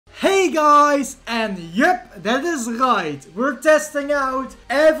Hey guys, and yep, that is right. We're testing out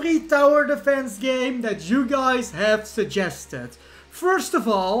every tower defense game that you guys have suggested. First of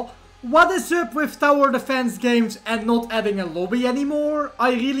all, what is up with tower defense games and not adding a lobby anymore?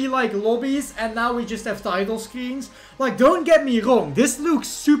 I really like lobbies and now we just have title screens. Like, don't get me wrong, this looks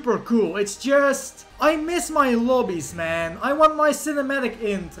super cool. It's just, I miss my lobbies, man. I want my cinematic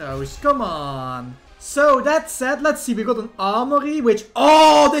intros, come on. So that said, let's see, we got an armory, which,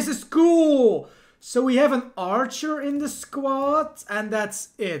 oh, this is cool. So we have an archer in the squad, and that's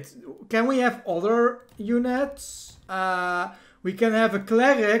it. Can we have other units? We can have a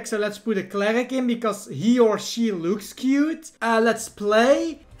cleric, so let's put a cleric in because he or she looks cute. Let's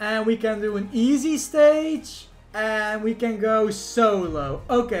play, and we can do an easy stage, and we can go solo.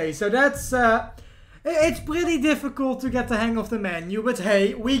 Okay, so that's, it's pretty difficult to get the hang of the menu, but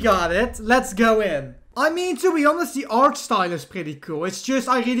hey, we got it. Let's go in. I mean, to be honest, the art style is pretty cool. It's just,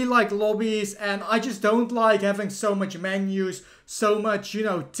 I really like lobbies, and I just don't like having so much menus, so much, you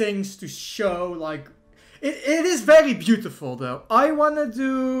know, things to show, like... It is very beautiful, though. I want to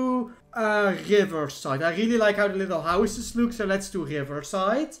do Riverside. I really like how the little houses look, so let's do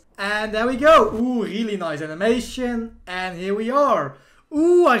Riverside. And there we go. Ooh, really nice animation. And here we are.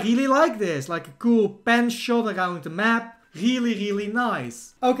 Ooh, I really like this. Like a cool pen shot around the map. Really, really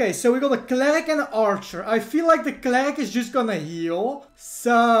nice. Okay, so we got a cleric and an archer. I feel like the cleric is just gonna heal.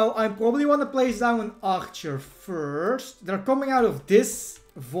 So I probably want to place down an archer first. They're coming out of this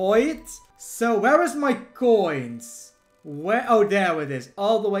void. So where is my coins? Where? Oh, there it is.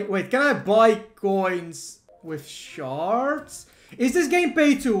 All the way. Wait, can I buy coins with shards? Is this game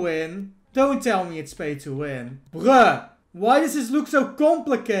pay to win? Don't tell me it's pay to win. Bruh. Why does this look so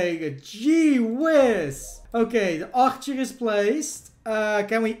complicated? Gee whiz. Okay, the archer is placed.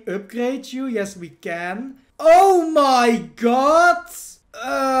 Can we upgrade you? Yes, we can. Oh my god.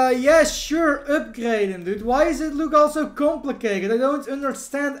 Yeah, sure, upgrade him, dude. Why does it look all so complicated? I don't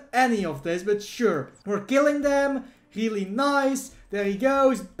understand any of this, but sure. We're killing them. Really nice. There he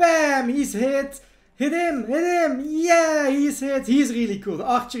goes. Bam, he's hit. Hit him, hit him. Yeah, he's hit. He's really cool. The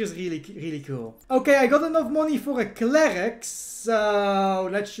archer is really cool. Okay, I got enough money for a cleric. So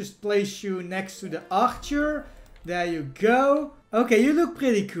let's just place you next to the archer. There you go. Okay, you look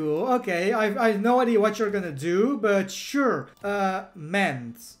pretty cool. Okay, I have no idea what you're gonna do, but sure.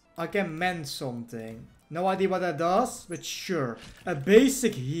 Mend. I can mend something. No idea what that does, but sure. A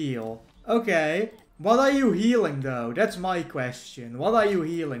basic heal. Okay. What are you healing though? That's my question. What are you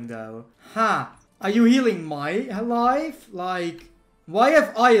healing though? Huh. Are you healing my life? Like, why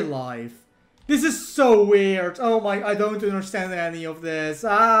have I life? This is so weird. Oh my, I don't understand any of this.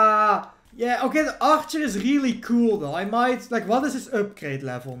 Ah. Yeah, okay, the archer is really cool though. I might, like, what is his upgrade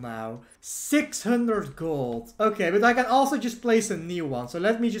level now? 600 gold. Okay, but I can also just place a new one. So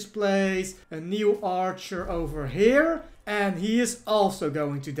let me just place a new archer over here. And he is also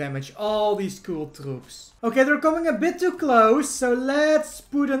going to damage all these cool troops. Okay, they're coming a bit too close. So let's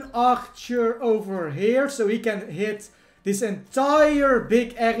put an archer over here so he can hit this entire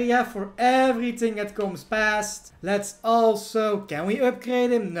big area for everything that comes past. Let's also... Can we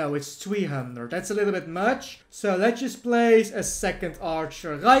upgrade him? No, it's 300. That's a little bit much. So let's just place a second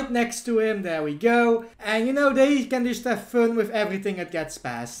archer right next to him. There we go. And you know, they can just have fun with everything that gets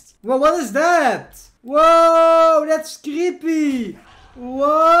past. Well, what is that? Whoa, that's creepy.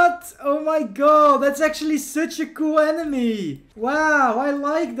 What? Oh my god, that's actually such a cool enemy. Wow, I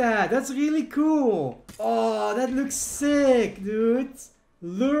like that. That's really cool. Oh, that looks sick, dude.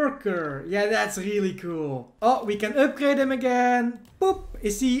 Lurker. Yeah, that's really cool. Oh, we can upgrade him again. Boop.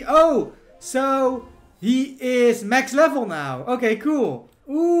 Is he... Oh, so he is max level now. Okay, cool.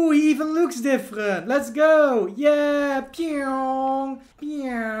 Ooh, he even looks different. Let's go. Yeah. Pew.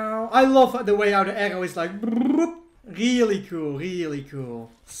 Pew. I love the way how the arrow is like... Really cool, really cool.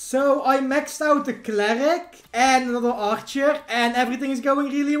 So I maxed out the cleric and another archer and everything is going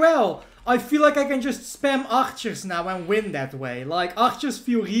really well. I feel like I can just spam archers now and win that way. Like, archers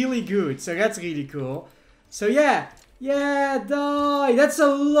feel really good, so that's really cool. So yeah. Yeah, die. That's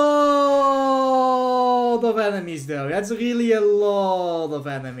a lot of enemies though. That's really a lot of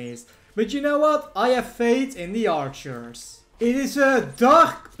enemies. But you know what? I have faith in the archers. It is a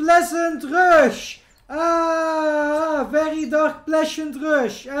dark, pleasant rush. Ah, very dark, pleasant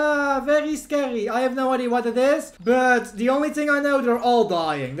rush. Ah, very scary. I have no idea what it is. But the only thing I know, they're all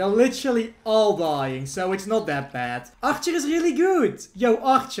dying. They're literally all dying. So it's not that bad. Archer is really good. Yo,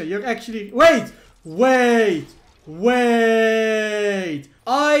 Archer, you're actually... Wait. Wait,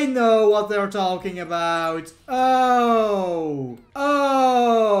 I know what they're talking about. Oh,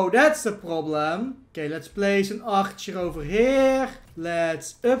 that's a problem. Okay, let's place an archer over here.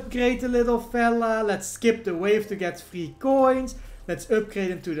 Let's upgrade the little fella. Let's skip the wave to get free coins. Let's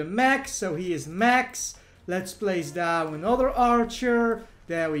upgrade him to the max, so he is max. Let's place down another archer.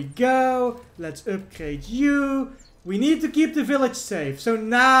 There we go. Let's upgrade you. We need to keep the village safe. So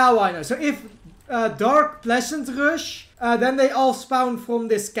now I know. So if Dark Pleasant Rush, then they all spawn from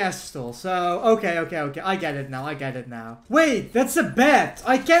this castle. So, okay. I get it now. Wait, that's a bet.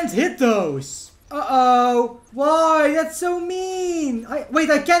 I can't hit those. Uh-oh. Why? That's so mean. Wait,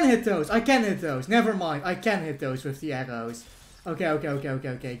 I can hit those. Never mind. I can hit those with the arrows. Okay.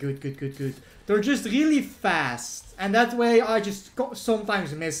 Good. They're just really fast. And that way I just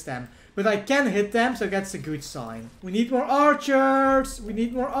sometimes miss them. But I can hit them, so that's a good sign. We need more archers.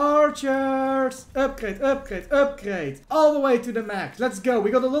 Upgrade. All the way to the max. Let's go.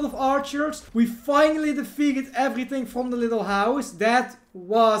 We got a lot of archers. We finally defeated everything from the little house. That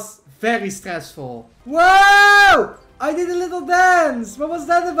was very stressful. Whoa! I did a little dance. What was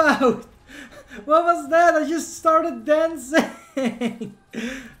that about? What was that? I just started dancing.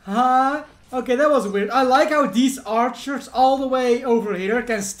 Huh? Okay, that was weird. I like how these archers all the way over here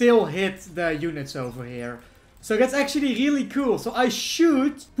can still hit the units over here. So that's actually really cool. So I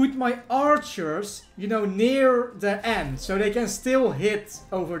should put my archers, you know, near the end. So they can still hit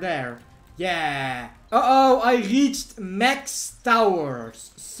over there. Yeah. Uh-oh, I reached max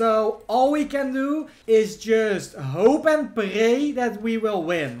towers. So all we can do is just hope and pray that we will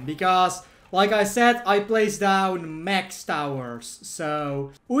win. Because, like I said, I placed down max towers.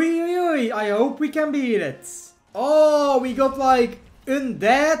 So, I hope we can beat it. Oh, we got like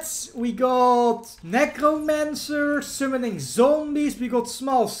undeads. We got necromancers, summoning zombies. We got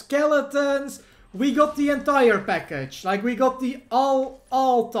small skeletons. We got the entire package. Like, we got the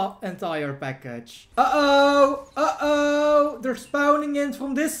entire package. Uh-oh. They're spawning in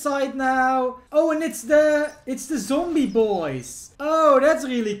from this side now. Oh, and it's the zombie boys. Oh, that's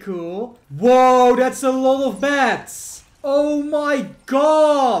really cool. Whoa, that's a lot of bats. Oh my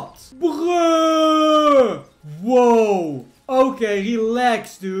god. Bruh. Whoa. Okay,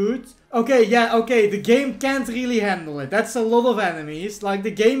 relax, dude. Okay, yeah, okay, the game can't really handle it. That's a lot of enemies. Like,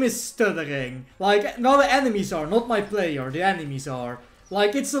 the game is stuttering. Like, no, the enemies are, not my player. The enemies are.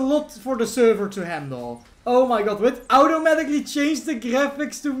 Like, it's a lot for the server to handle. Oh my god, what? Automatically change the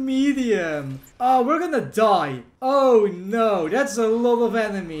graphics to medium. Oh, we're gonna die. Oh no, that's a lot of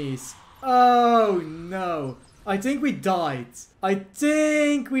enemies. Oh no. I think we died.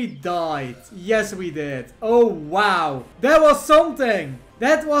 Yes, we did. Oh, wow. That was something.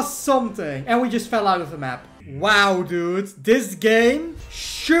 And we just fell out of the map. Wow, dude. This game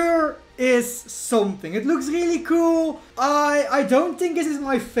sure is something. It looks really cool. I don't think this is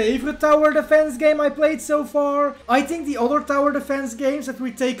my favorite tower defense game I played so far. I think the other tower defense games that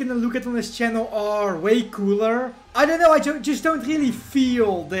we've taken a look at on this channel are way cooler. I don't know. I just don't really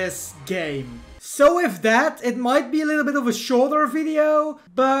feel this game. So with that, it might be a little bit of a shorter video,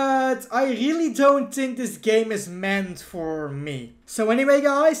 but I really don't think this game is meant for me. So anyway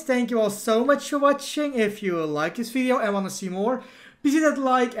guys, thank you all so much for watching. If you like this video and want to see more, please hit that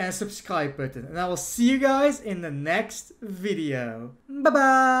like and subscribe button. And I will see you guys in the next video. Bye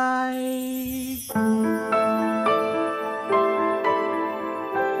bye!